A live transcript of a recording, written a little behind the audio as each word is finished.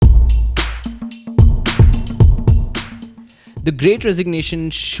The Great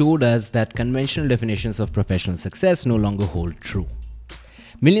Resignation showed us that conventional definitions of professional success no longer hold true.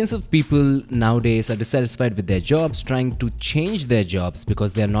 Millions of people nowadays are dissatisfied with their jobs, trying to change their jobs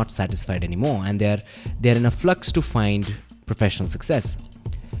because they are not satisfied anymore, and they're in a flux to find professional success.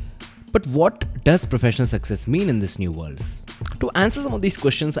 But what does professional success mean in this new world? To answer some of these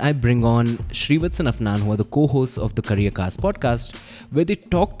questions, I bring on Srivats and Afnan, who are the co-hosts of the Career Cast podcast, where they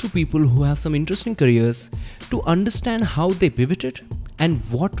talk to people who have some interesting careers to understand how they pivoted and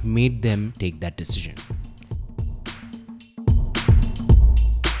what made them take that decision.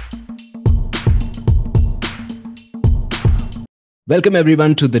 Welcome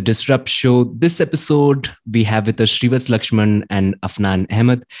everyone to the Disrupt Show. This episode we have with us Srivats, Lakshman and Afnan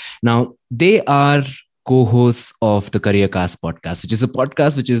Ahmed. Now they are co-hosts of the Career Cast podcast, which is a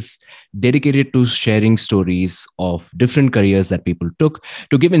podcast which is dedicated to sharing stories of different careers that people took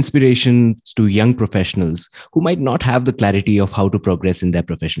to give inspiration to young professionals who might not have the clarity of how to progress in their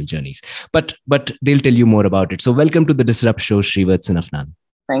professional journeys. But they'll tell you more about it. So welcome to the Disrupt Show, Srivats and Afnan.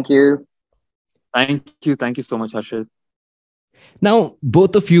 Thank you. Thank you so much, Harshit. Now,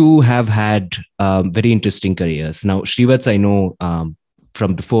 both of you have had very interesting careers. Now, Srivats, I know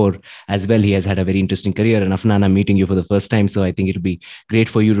from before as well, he has had a very interesting career. And Afnan, I'm meeting you for the first time, so I think it'll be great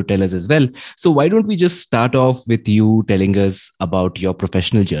for you to tell us as well. So why don't we just start off with you telling us about your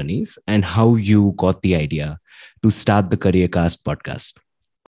professional journeys and how you got the idea to start the Career Cast podcast?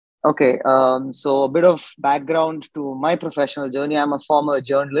 Okay, so a bit of background to my professional journey. I'm a former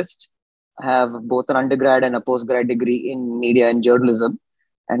journalist. I have both an undergrad and a postgrad degree in media and journalism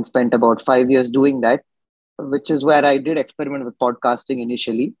and spent about 5 years doing that, which is where I did experiment with podcasting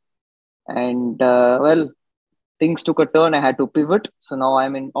initially. And things took a turn. I had to pivot. So now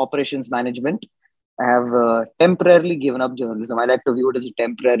I'm in operations management. I have temporarily given up journalism. I like to view it as a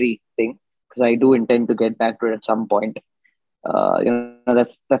temporary thing because I do intend to get back to it at some point.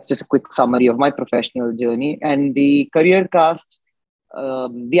 That's just a quick summary of my professional journey. And the Career Cast,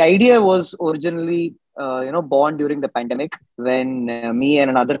 the idea was originally, born during the pandemic when me and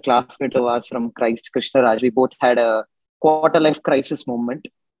another classmate of ours from Christ, Krishnaraj, we both had a quarter-life crisis moment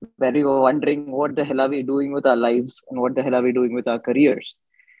where we were wondering what the hell are we doing with our lives and what the hell are we doing with our careers.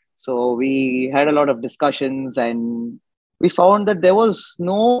 So we had a lot of discussions and we found that there was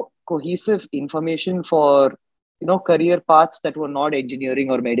no cohesive information for, career paths that were not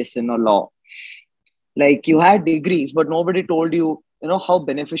engineering or medicine or law. Like you had degrees, but nobody told you, how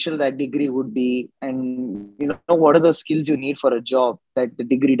beneficial that degree would be and, what are the skills you need for a job that the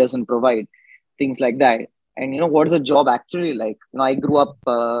degree doesn't provide, things like that. And, what is a job actually like? I grew up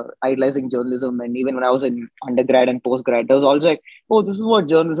idolizing journalism. And even when I was in undergrad and postgrad, there was also like, oh, this is what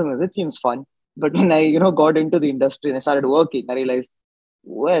journalism is. It seems fun. But when I, got into the industry and I started working, I realized,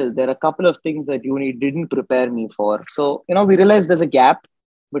 well, there are a couple of things that uni didn't prepare me for. So, we realized there's a gap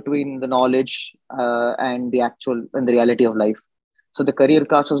between the knowledge and the actual and the reality of life. So the Career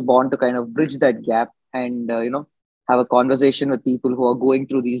Cast was born to kind of bridge that gap and, have a conversation with people who are going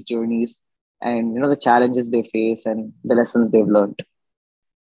through these journeys and, the challenges they face and the lessons they've learned.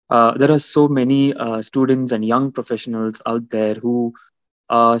 There are so many students and young professionals out there who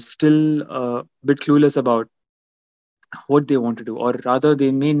are still a bit clueless about what they want to do, or rather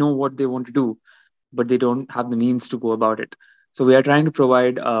they may know what they want to do, but they don't have the means to go about it. So we are trying to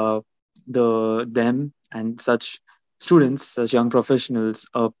provide them and such students, such young professionals,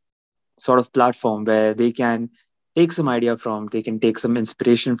 a sort of platform where they can take some idea from, they can take some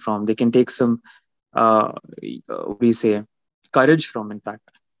inspiration from, they can take some, courage from, in fact,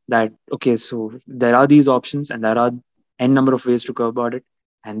 that, okay, so there are these options and there are n number of ways to go about it.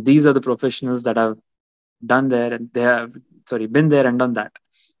 And these are the professionals that have been there and done that.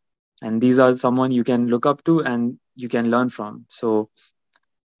 And these are someone you can look up to and you can learn from. So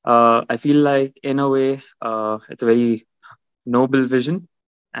I feel like in a way, it's a very noble vision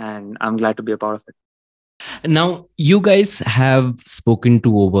and I'm glad to be a part of it. Now, you guys have spoken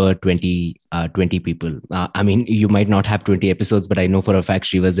to over 20 people. You might not have 20 episodes, but I know for a fact,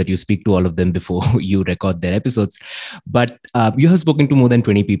 Srivas, that you speak to all of them before you record their episodes. But you have spoken to more than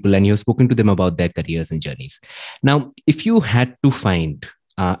 20 people and you have spoken to them about their careers and journeys. Now, if you had to find,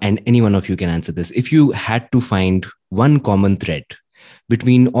 and any one of you can answer this, if you had to find one common thread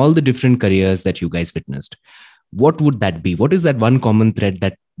between all the different careers that you guys witnessed, what would that be? What is that one common thread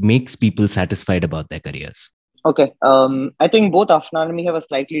that makes people satisfied about their careers? Okay. I think both Afnan and me have a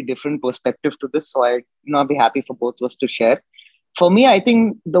slightly different perspective to this. So I'd be happy for both of us to share. For me, I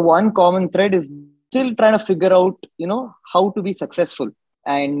think the one common thread is still trying to figure out, how to be successful.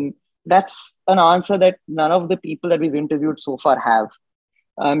 And that's an answer that none of the people that we've interviewed so far have.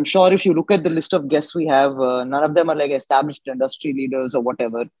 I'm sure if you look at the list of guests we have, none of them are like established industry leaders or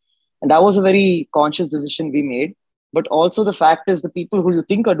whatever. And that was a very conscious decision we made. But also the fact is the people who you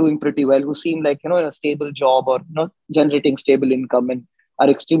think are doing pretty well, who seem like, in a stable job or generating stable income and are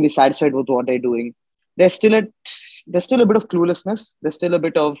extremely satisfied with what they're doing, there's still a there's still a bit of cluelessness. There's still a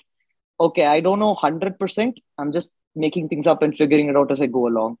bit of, okay, I don't know 100%. I'm just making things up and figuring it out as I go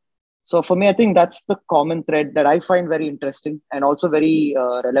along. So for me, I think that's the common thread that I find very interesting and also very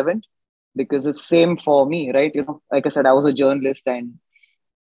relevant, because it's same for me, right? Like I said, I was a journalist and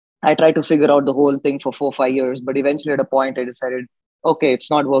I tried to figure out the whole thing for 4 or 5 years, but eventually at a point I decided, okay, it's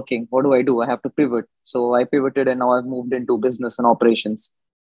not working. What do? I have to pivot. So I pivoted and now I've moved into business and operations.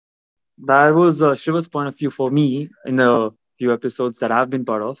 That was Shiva's point of view for me in the few episodes that I've been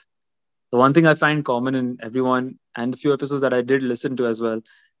part of. The one thing I find common in everyone and the few episodes that I did listen to as well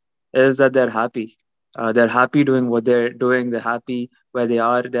is that they're happy. They're happy doing what they're doing. They're happy where they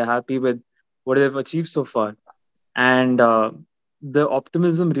are. They're happy with what they've achieved so far. And the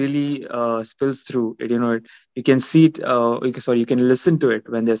optimism really spills through it. You can see it. You can listen to it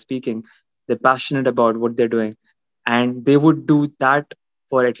when they're speaking. They're passionate about what they're doing, and they would do that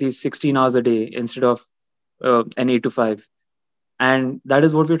for at least 16 hours a day instead of an 8 to 5. And that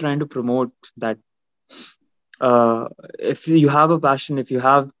is what we're trying to promote. That if you have a passion, if you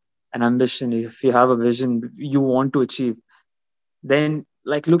have an ambition, if you have a vision you want to achieve, then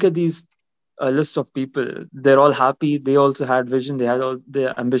like look at these a list of people. They're all happy. They also had vision. They had all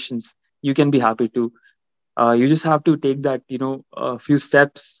their ambitions. You can be happy too. You just have to take that, a few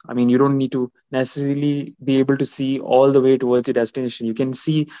steps. I mean, you don't need to necessarily be able to see all the way towards your destination. You can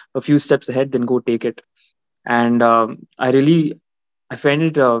see a few steps ahead, then go take it. And I find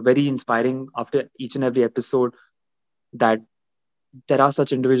it very inspiring after each and every episode that there are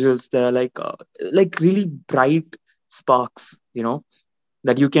such individuals. That are like really bright sparks,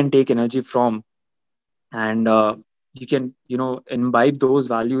 that you can take energy from, and you can imbibe those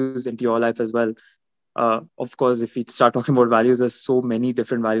values into your life as well. Of course, if we start talking about values, there's so many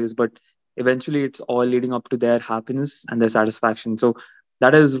different values, but eventually it's all leading up to their happiness and their satisfaction. So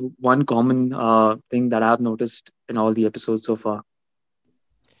that is one common thing that I've noticed in all the episodes so far.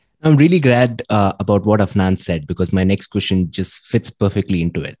 I'm really glad about what Afnan said, because my next question just fits perfectly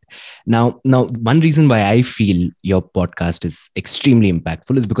into it. Now, one reason why I feel your podcast is extremely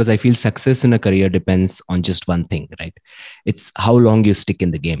impactful is because I feel success in a career depends on just one thing, right? It's how long you stick in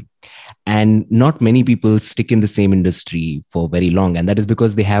the game. And not many people stick in the same industry for very long, and that is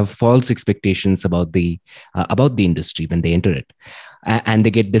because they have false expectations about the industry when they enter it, and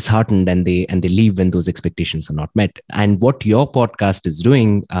they get disheartened, and they leave when those expectations are not met. And what your podcast is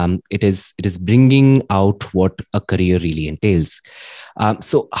doing, it is bringing out what a career really entails.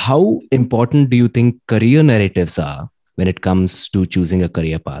 So how important do you think career narratives are when it comes to choosing a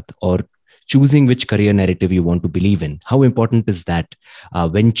career path, or choosing which career narrative you want to believe in? How important is that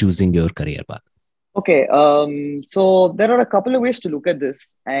when choosing your career path? Okay, so there are a couple of ways to look at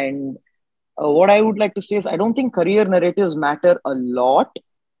this. And what I would like to say is I don't think career narratives matter a lot.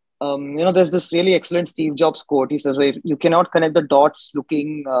 There's this really excellent Steve Jobs quote. He says, where you cannot connect the dots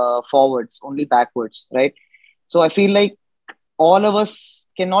looking forwards, only backwards, right? So I feel like all of us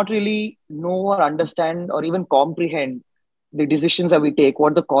cannot really know or understand or even comprehend the decisions that we take,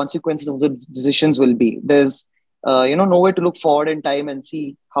 what the consequences of the decisions will be. There's, no way to look forward in time and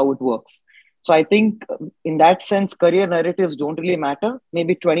see how it works. So I think in that sense, career narratives don't really matter.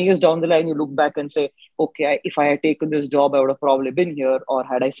 Maybe 20 years down the line, you look back and say, okay, if I had taken this job, I would have probably been here. Or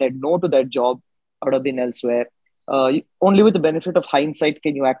had I said no to that job, I would have been elsewhere. Only with the benefit of hindsight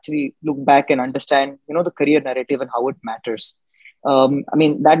can you actually look back and understand, the career narrative and how it matters. I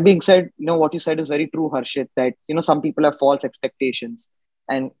mean, that being said, what you said is very true, Harshit, that, some people have false expectations.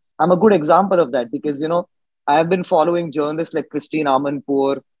 And I'm a good example of that because, I've been following journalists like Christine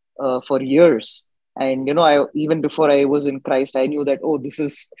Amanpour for years. And, even before I was in Christ, I knew that, oh, this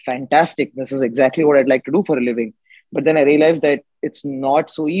is fantastic. This is exactly what I'd like to do for a living. But then I realized that it's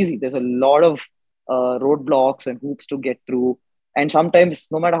not so easy. There's a lot of roadblocks and hoops to get through. And sometimes,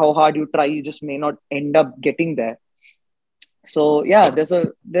 no matter how hard you try, you just may not end up getting there. So yeah,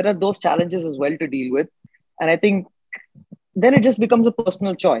 there are those challenges as well to deal with. And I think then it just becomes a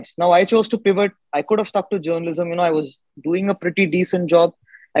personal choice. Now I chose to pivot. I could have stuck to journalism. I was doing a pretty decent job.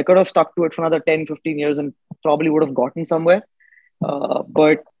 I could have stuck to it for another 10, 15 years and probably would have gotten somewhere.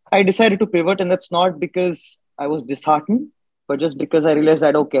 But I decided to pivot, and that's not because I was disheartened, but just because I realized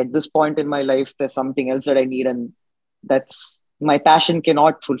that, okay, at this point in my life, there's something else that I need, and that's my passion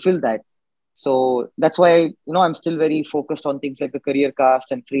cannot fulfill that. So that's why, I'm still very focused on things like the career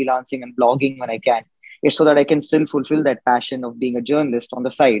cast and freelancing and blogging when I can. It's so that I can still fulfill that passion of being a journalist on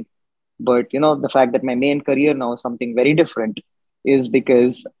the side. But the fact that my main career now is something very different is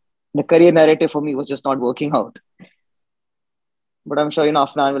because the career narrative for me was just not working out. But I'm sure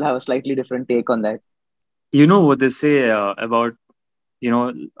Afnan will have a slightly different take on that. You know what they say about, you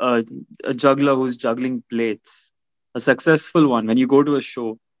know, uh, a juggler who's juggling plates, a successful one. When you go to a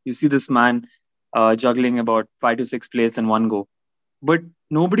show, you see this man juggling about 5 to 6 plates in one go, but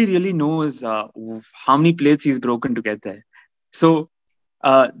nobody really knows how many plates he's broken to get there. So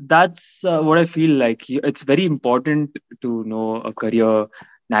that's what I feel like. It's very important to know a career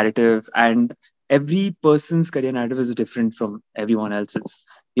narrative, and every person's career narrative is different from everyone else's.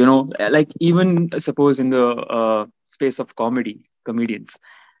 Like even suppose in the space of comedians,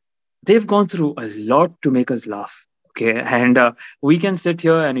 they've gone through a lot to make us laugh. Okay, and we can sit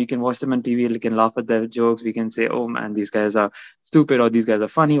here and we can watch them on TV. We can laugh at their jokes. We can say, "Oh man, these guys are stupid," or "These guys are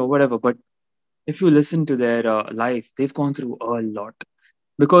funny," or whatever. But if you listen to their life, they've gone through a lot,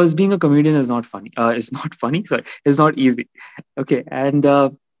 because being a comedian is not funny. It's not funny. Sorry, it's not easy. Okay, and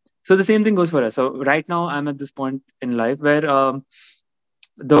so the same thing goes for us. So right now, I'm at this point in life where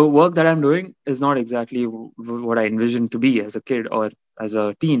the work that I'm doing is not exactly what I envisioned to be as a kid or as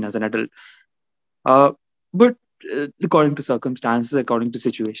a teen, as an adult. Uh, but according to circumstances, according to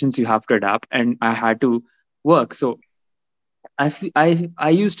situations, you have to adapt, and I had to work. So I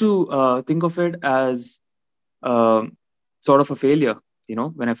used to think of it as um, sort of a failure.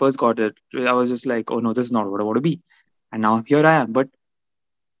 When I first got it, I was just like, oh no, this is not what I want to be. And now here I am. But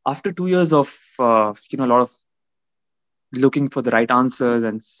after 2 years of, a lot of looking for the right answers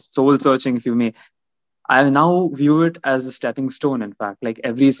and soul searching, if you may, I now view it as a stepping stone. In fact, like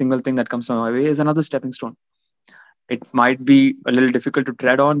every single thing that comes my way is another stepping stone. It might be a little difficult to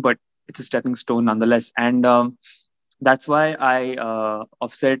tread on, but it's a stepping stone nonetheless. And that's why I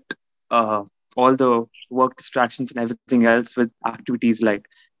offset uh, all the work distractions and everything else with activities like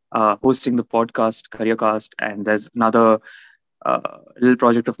hosting the podcast careercast, and there's another little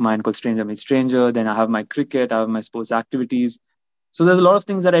project of mine called Stranger Meets Stranger. Then I have my cricket, I have my sports activities. So there's a lot of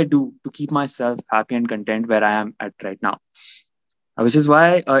things that I do to keep myself happy and content where I am at right now, which is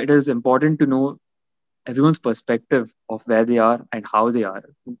why it is important to know everyone's perspective of where they are and how they are.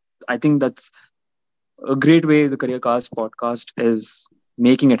 I think that's a great way the Careercast podcast is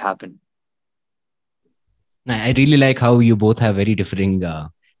making it happen. I really like how you both have very differing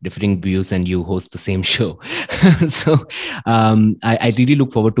views and you host the same show. So I really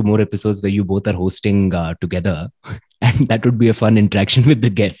look forward to more episodes where you both are hosting together, and that would be a fun interaction with the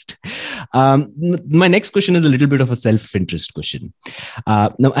guest. My next question is a little bit of a self-interest question.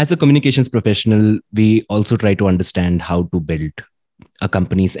 Now, as a communications professional, we also try to understand how to build a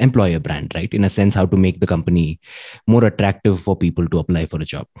company's employer brand, right? In a sense, how to make the company more attractive for people to apply for a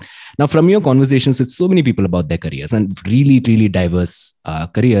job. Now, from your conversations with so many people about their careers and really, really diverse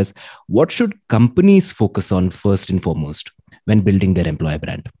careers, what should companies focus on first and foremost when building their employer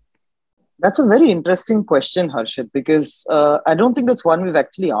brand? That's a very interesting question, Harshit, because I don't think that's one we've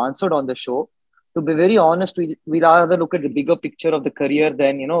actually answered on the show. To be very honest, we rather look at the bigger picture of the career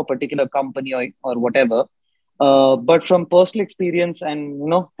than a particular company or whatever. But from personal experience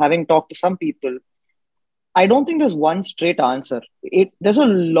and having talked to some people, I don't think there's one straight answer. There's a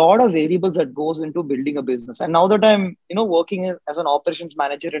lot of variables that goes into building a business. And now that I'm working as an operations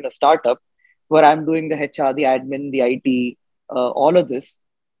manager in a startup where I'm doing the HR, the admin, the IT, all of this,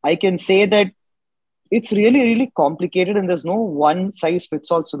 I can say that it's really, really complicated and there's no one size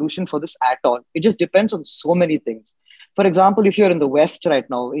fits all solution for this at all. It just depends on so many things. For example, if you're in the West right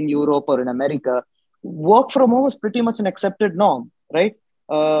now, in Europe or in America, work from home is pretty much an accepted norm, right?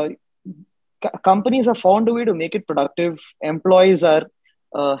 Companies have found a way to make it productive. Employees are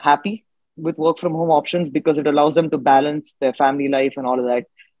happy with work from home options because it allows them to balance their family life and all of that.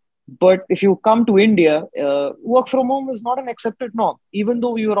 But if you come to India, work from home is not an accepted norm. Even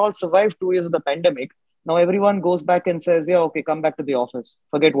though we were all survived 2 years of the pandemic, now everyone goes back and says, yeah, okay, come back to the office.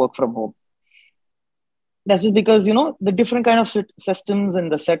 Forget work from home. That's just because, the different kind of systems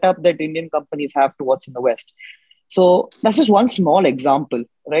and the setup that Indian companies have to what's in the West. So that's just one small example,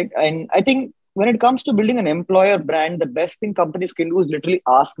 right? And I think when it comes to building an employer brand, the best thing companies can do is literally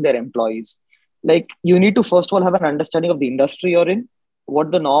ask their employees. Like, you need to first of all have an understanding of the industry you're in,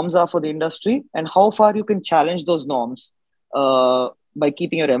 what the norms are for the industry, and how far you can challenge those norms by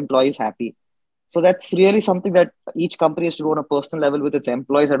keeping your employees happy. So that's really something that each company has to do on a personal level with its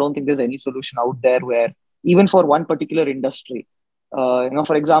employees. I don't think there's any solution out there where, even for one particular industry,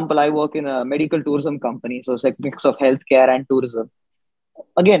 for example, I work in a medical tourism company, so it's like a mix of healthcare and tourism.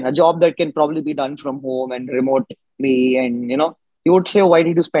 Again, a job that can probably be done from home and remotely, and You would say, oh, why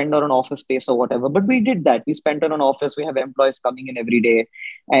did you spend on an office space or whatever? But we did that. We spent on an office. We have employees coming in every day,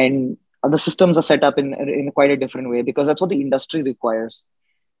 and the systems are set up in quite a different way because that's what the industry requires.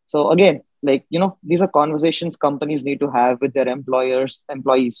 So again, like, these are conversations companies need to have with their employees,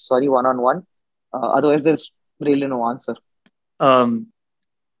 sorry, one on one. Otherwise, there's really no answer. Um,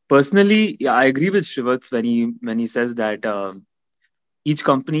 Personally, yeah, I agree with Srivats when he says that each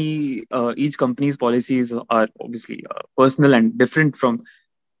company's policies are obviously personal and different from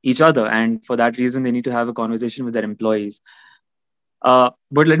each other, and for that reason, they need to have a conversation with their employees. But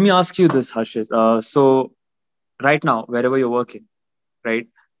let me ask you this, Harshit. So right now, wherever you're working, right,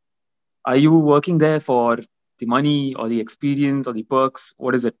 are you working there for the money or the experience or the perks?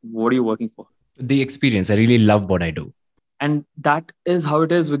 What is it? What are you working for? The experience. I really love what I do. And that is how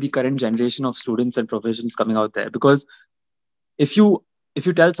it is with the current generation of students and professionals coming out there. Because if you if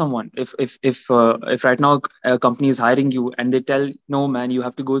you tell someone, if right now a company is hiring you and they tell, no man, you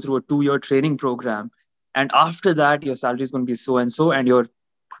have to go through a 2-year training program, and after that your salary is going to be so and so, and your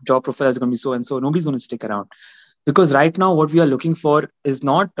job profile is going to be so and so, nobody's going to stick around. Because right now what we are looking for is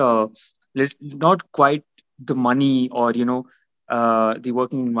not quite the money, or the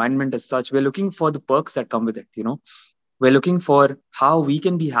working environment as such. We're looking for the perks that come with it. We're looking for how we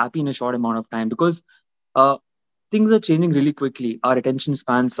can be happy in a short amount of time, because uh, things are changing really quickly. Our attention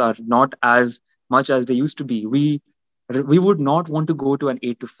spans are not as much as they used to be. We would not want to go to an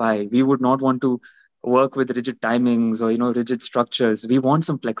 8 to 5. We would not want to work with rigid timings, or rigid structures. We want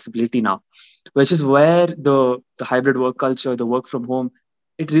some flexibility now, which is where the hybrid work culture, the work from home,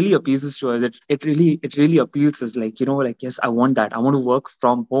 it really appeals to us. It really appeals us, like, like, yes, I want that. I want to work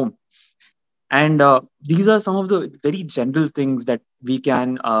from home. And these are some of the very general things that we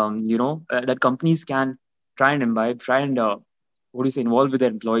can that companies can try and imbibe, try and what do you say, involve with their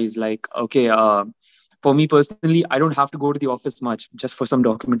employees. Like, okay, for me personally, I don't have to go to the office much, just for some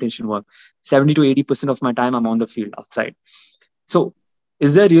documentation work. 70 to 80% of my time I'm on the field outside. So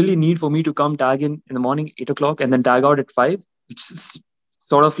is there really need for me to come tag in the morning 8 o'clock and then tag out at 5, which is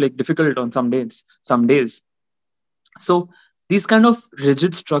sort of like difficult on some days. So these kind of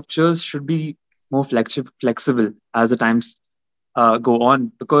rigid structures should be more flexible as the times go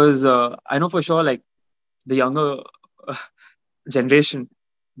on, because I know for sure, like, the younger uh, generation,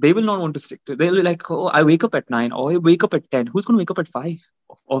 they will not want to stick to. They'll be like, oh, I wake up at 9, or I wake up at 10. Who's going to wake up at 5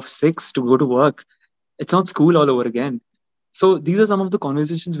 or 6 to go to work? It's not school all over again. So these are some of the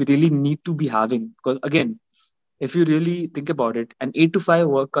conversations we really need to be having, because again, if you really think about it, an 8 to 5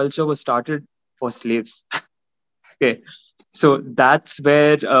 work culture was started for slaves. Okay, so that's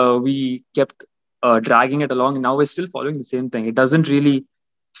where we kept dragging it along, and now we're still following the same thing. It doesn't really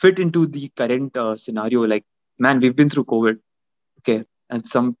fit into the current scenario. Like, man, we've been through COVID, okay, and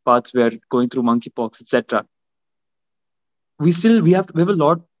some parts we're going through monkeypox, etc. We have a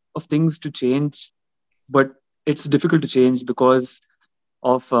lot of things to change, but it's difficult to change because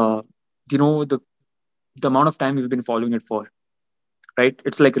of the amount of time we've been following it for. Right?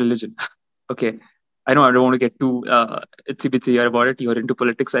 It's like religion. Okay, I know I don't want to get too itsy bitsy here about it. You're into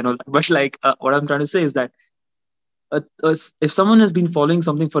politics, I know that. But like, what I'm trying to say is that if someone has been following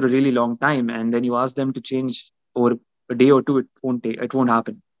something for a really long time, and then you ask them to change over a day or two, it won't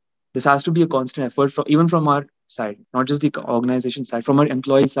happen. This has to be a constant effort, even from our side, not just the organization side, from our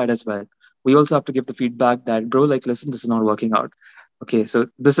employee side as well. We also have to give the feedback that, bro, like, listen, this is not working out. Okay, so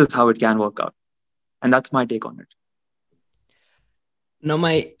this is how it can work out, and that's my take on it. Now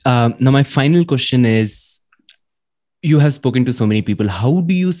my final question is: you have spoken to so many people. How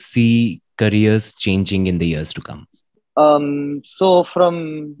do you see careers changing in the years to come? So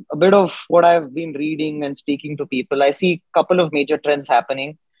from a bit of what I've been reading and speaking to people, I see a couple of major trends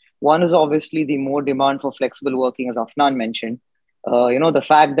happening. One is obviously the more demand for flexible working, as Afnan mentioned. The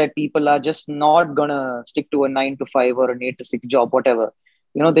fact that people are just not gonna stick to a 9 to 5 or an 8 to 6 job, whatever.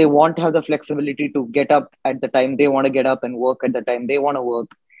 They want to have the flexibility to get up at the time they want to get up and work at the time they want to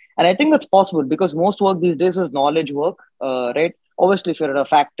work. And I think that's possible because most work these days is knowledge work, right? Obviously, if you're at a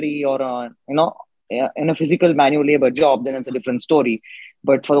factory or in a physical manual labor job, then it's a different story.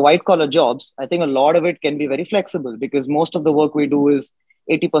 But for the white collar jobs, I think a lot of it can be very flexible because most of the work we do is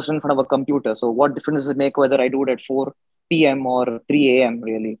 80% in front of a computer. So what difference does it make whether I do it at 4 p.m. or 3 a.m.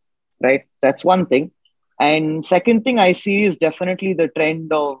 really, right? That's one thing. And second thing I see is definitely the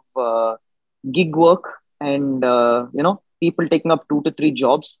trend of gig work and, people taking up 2 to 3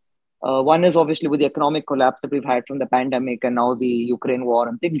 jobs. One is obviously with the economic collapse that we've had from the pandemic and now the Ukraine war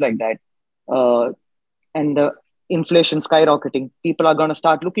and things like that. Uh, and the inflation skyrocketing, people are going to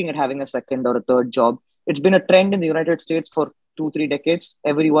start looking at having a second or a third job. It's been a trend in the United States for 2, 3 decades.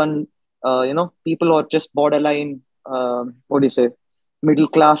 Everyone, people are just borderline what do you say, middle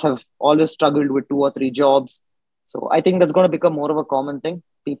class have always struggled with two or three jobs. So I think that's going to become more of a common thing.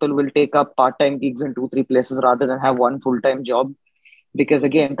 People will take up part-time gigs in two, three places rather than have one full-time job. Because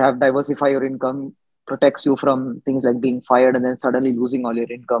again, to have diversify your income protects you from things like being fired and then suddenly losing all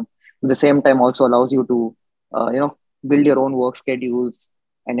your income. At the same time, also allows you to, build your own work schedules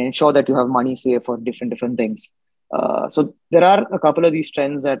and ensure that you have money saved for different things. So there are a couple of these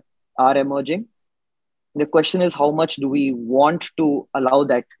trends that are emerging. The question is, how much do we want to allow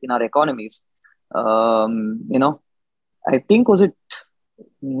that in our economies? I think, was it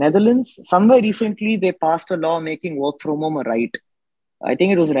Netherlands? Somewhere recently, they passed a law making work from home a right. I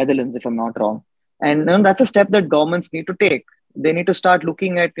think it was Netherlands, if I'm not wrong. And that's a step that governments need to take. They need to start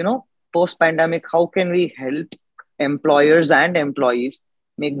looking at, post pandemic, how can we help employers and employees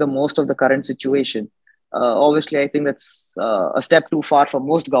make the most of the current situation? Obviously, I think that's a step too far for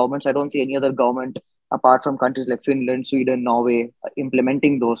most governments. I don't see any other government apart from countries like Finland, Sweden, Norway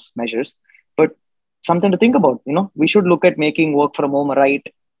implementing those measures. But something to think about. We should look at making work from home right,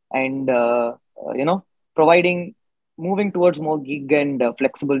 and providing, moving towards more gig and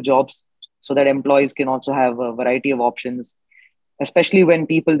flexible jobs, so that employees can also have a variety of options, especially when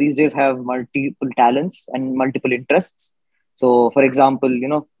people these days have multiple talents and multiple interests. So for example,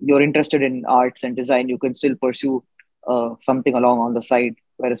 you're interested in arts and design, you can still pursue something along on the side,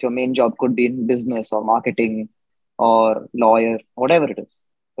 whereas your main job could be in business or marketing or lawyer, whatever it is.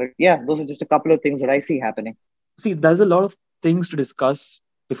 But yeah, those are just a couple of things that I see happening. See, there's a lot of things to discuss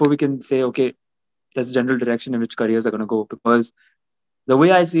before we can say, okay, that's the general direction in which careers are going to go. Because the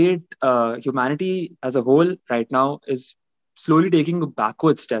way I see it, humanity as a whole right now is slowly taking a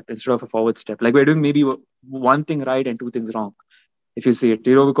backward step instead of a forward step. Like we're doing maybe one thing right and two things wrong, if you see it,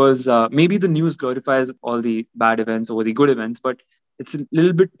 because maybe the news glorifies all the bad events over the good events, but it's a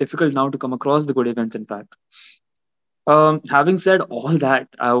little bit difficult now to come across the good events, in fact. Having said all that,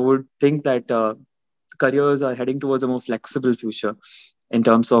 I would think that careers are heading towards a more flexible future in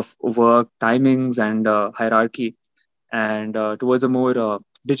terms of work timings and hierarchy, and towards a more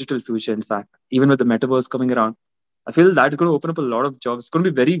digital future. In fact, even with the metaverse coming around, I feel that's going to open up a lot of jobs. It's going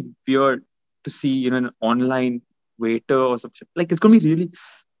to be very weird to see, an online waiter or something. Like it's going to be really.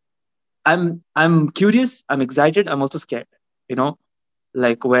 I'm curious. I'm excited. I'm also scared. You know,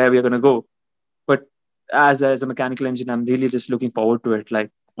 like where we are going to go. But as a mechanical engineer, I'm really just looking forward to it. Like,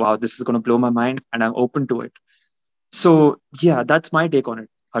 wow, this is going to blow my mind, and I'm open to it. So yeah, that's my take on it,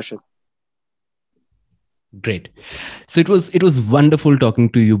 Harshit. Great. So it was wonderful talking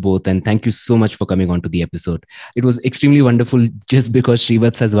to you both, and thank you so much for coming on to the episode. It was extremely wonderful just because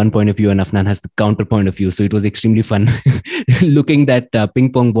Srivats has one point of view and Afnan has the counterpoint of view. So it was extremely fun looking that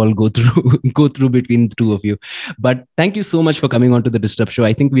ping pong ball go through go through between the two of you. But thank you so much for coming on to the Disrupt Show.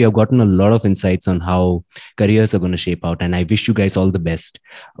 I think we have gotten a lot of insights on how careers are going to shape out, and I wish you guys all the best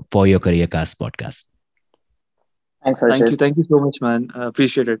for your Career Cast podcast. Thanks, Harshit. Thank you so much, man.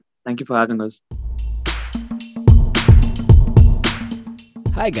 Appreciate it. Thank you for having us.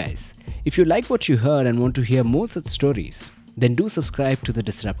 Hi, guys. If you like what you heard and want to hear more such stories, then do subscribe to The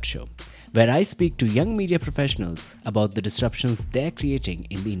Disrupt Show, where I speak to young media professionals about the disruptions they're creating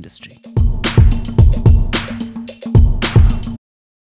in the industry.